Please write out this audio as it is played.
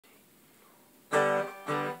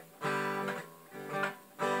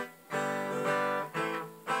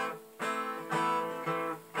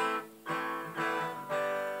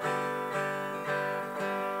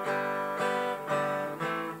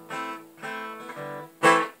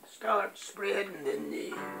start spreading the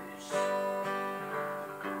news.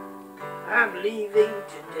 I'm leaving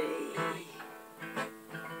today.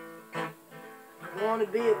 I want to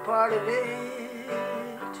be a part of it.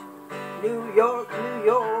 New York, New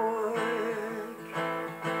York.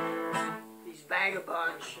 These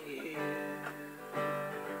vagabond shoes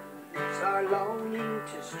are longing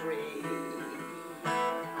to stray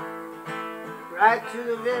right to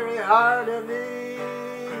the very heart of it.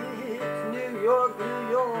 New York, New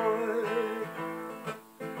York.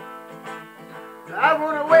 I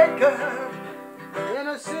want to wake up in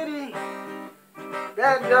a city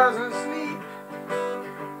that doesn't sleep.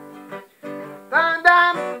 Find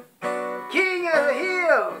I'm king of the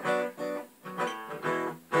hill,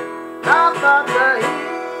 top of the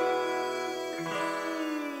heap.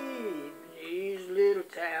 These little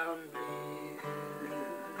town blues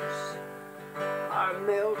are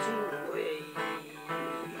melting away.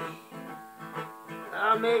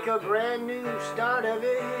 I'll make a brand new start of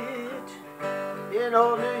it in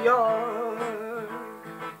old New York.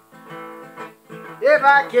 If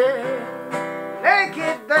I can make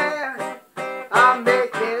it there, I'll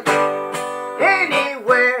make it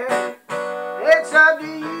anywhere. It's up to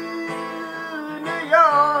you, New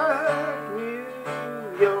York, New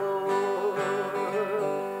York,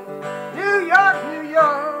 New York, New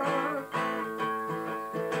York.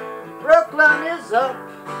 Brooklyn is up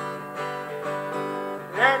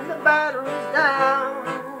and the battery's down.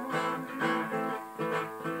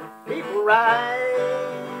 People ride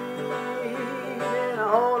in a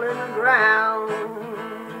hole in the ground.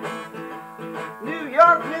 New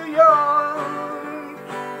York, New York,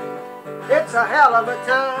 it's a hell of a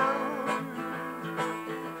town.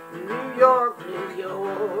 New York, New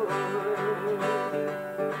York.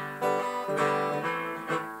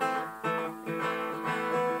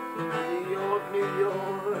 New York, New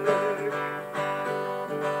York.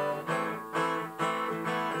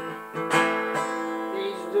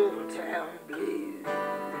 These little town blues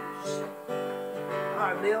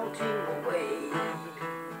are melting away.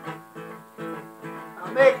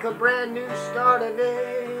 I'll make a brand new start of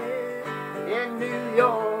it in New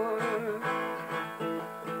York.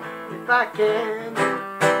 If I can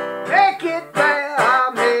make it there,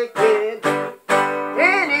 I'll make it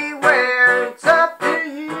anywhere. It's up to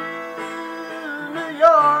you, New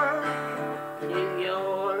York, New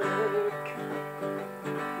York,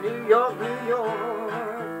 New York, New York,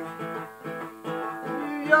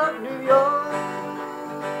 New York, New York.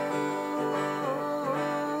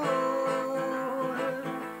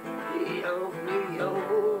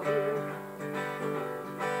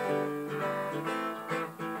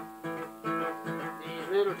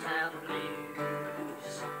 Little town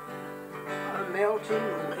blues are melting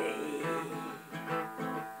away.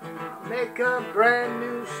 I'll make a brand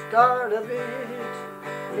new start of it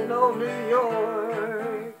in old New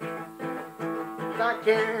York. If I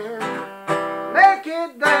can make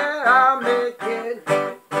it there, I'll make it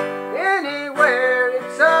anywhere.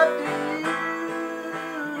 It's up to you,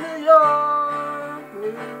 New York,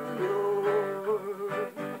 New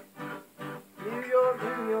York, New York,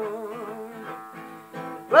 New York.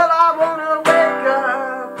 Well, I want to wake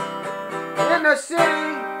up in a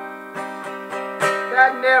city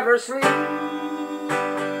that never sleeps.